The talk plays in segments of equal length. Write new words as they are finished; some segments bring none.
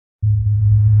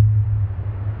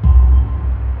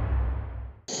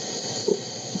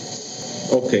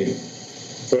Okay.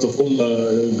 First of all,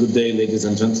 good day, ladies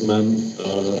and gentlemen.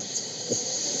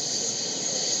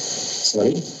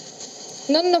 Sorry?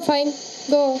 No, fine.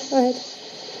 Go ahead.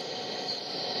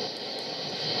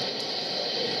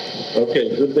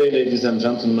 Okay, good day, ladies and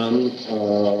gentlemen.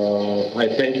 I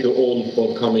thank you all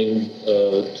for coming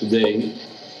today.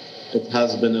 It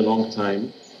has been a long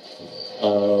time.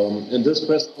 In this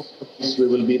press conference, we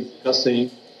will be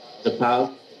discussing the path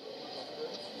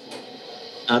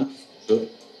and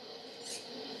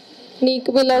Nick,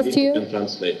 we lost you. Can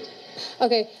translate.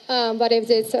 Okay, բարև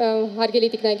ձեզ հարգելի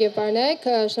տիկնակ եւ բարնակ,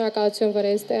 շնորհակալություն որ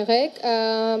այստեղ եք։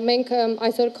 Մենք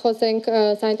այսօր կխոսենք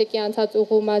Սանիթեքի անցած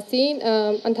ուղու մասին,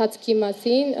 ընթացքի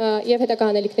մասին եւ հետագա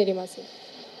անելիքների մասին։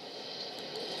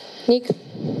 Nick.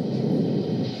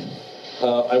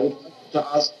 I would like to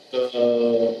ask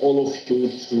all of you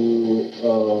to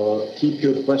keep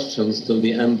your questions till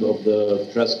the end of the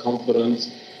press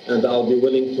conference, and I'll be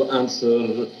willing to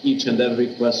answer each and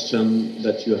every question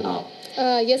that you have.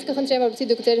 Ես կխնդրեմ որպեսզի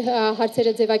դուք ձեր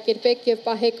հարցերը ձևակերպեք եւ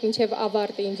պահեք մինչեւ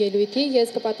ավարտը իմ ելույթի։ Ես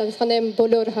կպատասխանեմ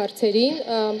բոլոր հարցերին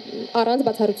առանց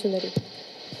բացառությունների։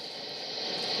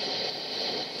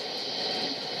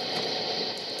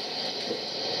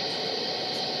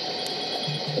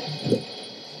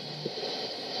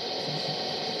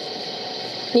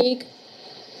 Nick.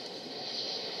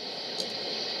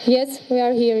 Yes, we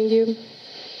are hearing you.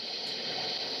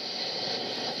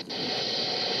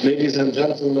 Ladies and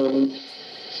gentlemen,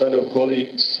 fellow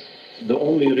colleagues, the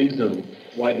only reason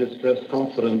why this press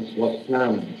conference was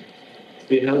planned to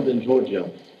be held in Georgia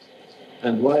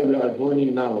and why we are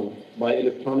joining now by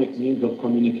electronic means of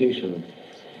communication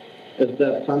is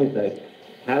that Sanitek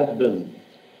has been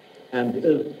and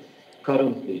is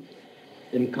currently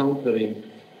encountering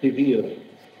severe,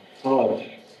 harsh,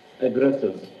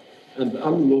 aggressive, and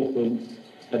unlawful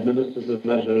administrative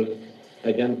measures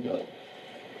against us.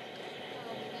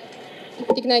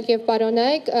 Տիկնայք եւ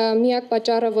պարոնայք, միակ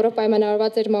պատճառը, որը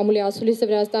պայմանավորված էր մամուլի ասուլիսը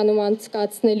Վրաստանում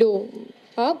անցկացնելու,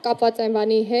 հա, կապված այն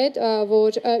բանի հետ,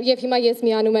 որ եւ հիմա ես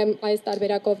միանում եմ այս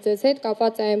տարբերակով ձեզ հետ,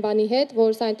 կապված այն բանի հետ,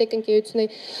 որ Սանիթեք ընկերությունը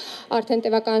արդեն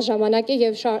տևական ժամանակ է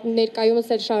եւ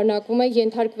ներկայումս էլ շարունակվում է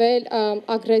ենթարկվել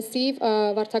ագրեսիվ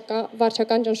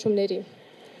վարչական ճնշումների։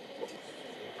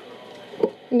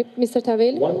 Mr.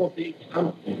 Tavil. One of the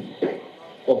examples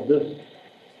of this.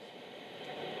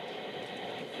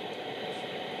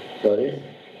 Sorry?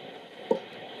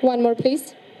 One more,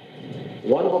 please.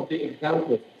 One of the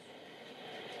examples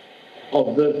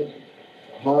of this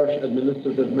harsh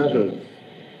administrative measures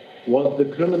was the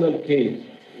criminal case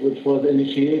which was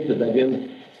initiated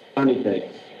against Sanitek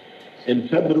in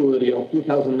February of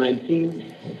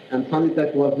 2019, and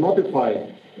Sanitek was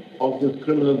notified of this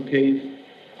criminal case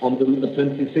on the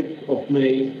 26th of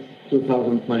May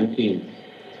 2019.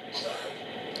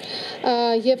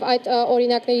 Եվ այդ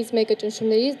օրինակներից մեկը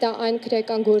ճնշումներից դա այն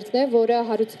քրեական գործն է, որը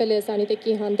հարուցվել է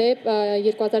Սանիթեկի հանդեպ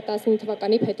 2019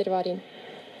 թվականի փետրվարին։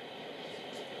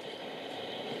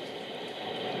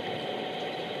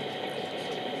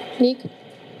 Nick.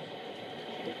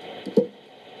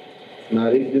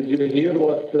 Nari, did you hear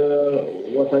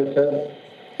what I said?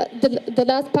 The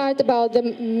last part about the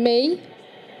May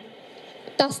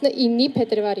 19-ի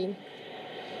փետրվարին.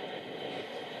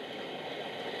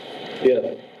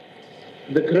 Yes.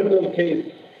 The criminal case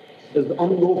is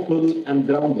unlawful and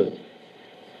groundless.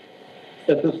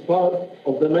 It is part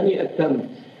of the many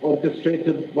attempts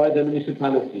orchestrated by the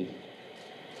municipality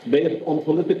based on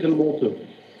political motives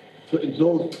to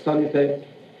exalt Sanitek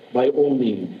by all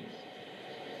means.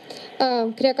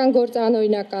 Քրեական գործը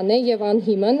անօրինական է եւ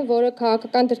անհիմն, որը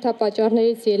քաղաքական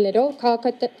դրդապատճառներից ելնելով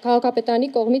քաղաքապետարանի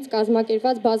կողմից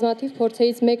կազմակերպված բազմաթիվ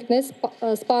փորձերից մեկն է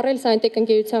սպառել Սանիթեք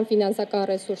ընկերության ֆինանսական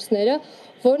ռեսուրսները,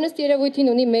 որն ըստ երևույթին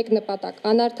ունի մեկ նպատակ՝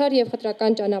 անարդար եւ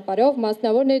խտրական ճանապարհով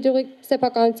մասնավոր ներդրողի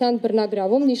սեփականության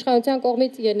բռնագրավում իշխանության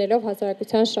կողմից ելնելով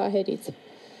հասարակության շահերից։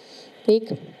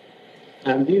 Nick.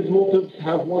 And these motives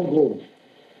have one goal.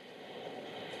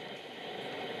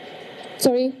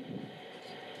 Sorry.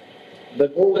 The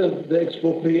goal is the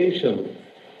expropriation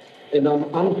in an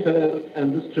unfair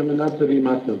and discriminatory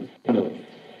manner.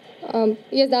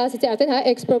 Ես դա ասացի արդեն, հա,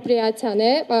 էքսպրոպրիացիան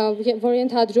է, որը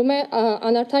ենթադրում է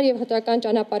անարդար եւ խտրական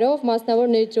ճանապարհով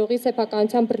մասնավոր ներդրողի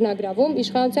սեփականության բռնագրավում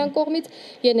իշխանության կողմից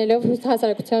ելնելով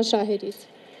հասարակության շահերից։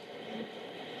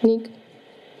 Nick.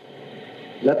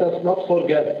 Let us not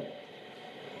forget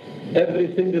every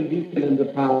single detail in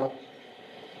the past,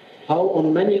 how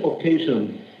on many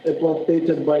occasions it was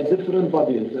stated by different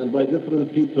bodies and by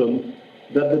different people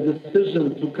that the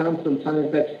decision to cancel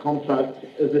Sanitek's contract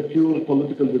is a pure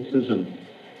political decision.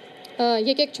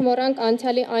 Եկեք չմոռանք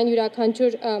անցյալի այն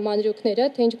յուրաքանչյուր մանրուքները,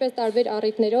 թե ինչպես տարբեր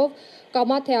առիթներով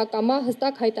կամա թե ակամա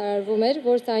հստակ հայտարարվում էր,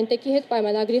 որ Սանիթեքի հետ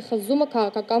պայմանագրի խզումը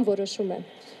քաղաքական որոշում է։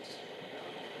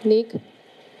 Նիկ